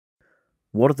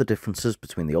What are the differences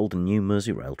between the old and new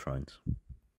Merseyrail trains?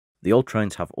 The old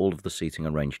trains have all of the seating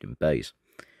arranged in bays,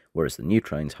 whereas the new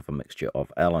trains have a mixture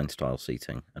of airline-style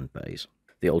seating and bays.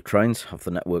 The old trains have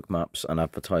the network maps and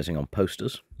advertising on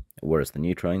posters, whereas the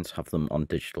new trains have them on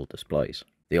digital displays.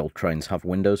 The old trains have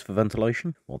windows for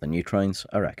ventilation, while the new trains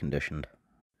are air-conditioned.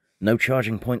 No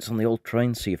charging points on the old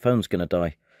trains, so your phone's gonna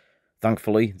die.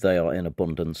 Thankfully, they are in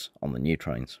abundance on the new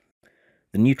trains.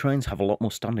 The new trains have a lot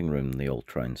more standing room than the old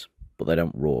trains, but they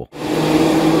don't roar.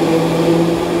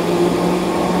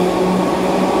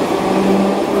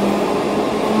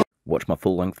 Watch my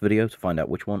full-length video to find out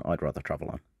which one I'd rather travel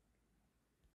on.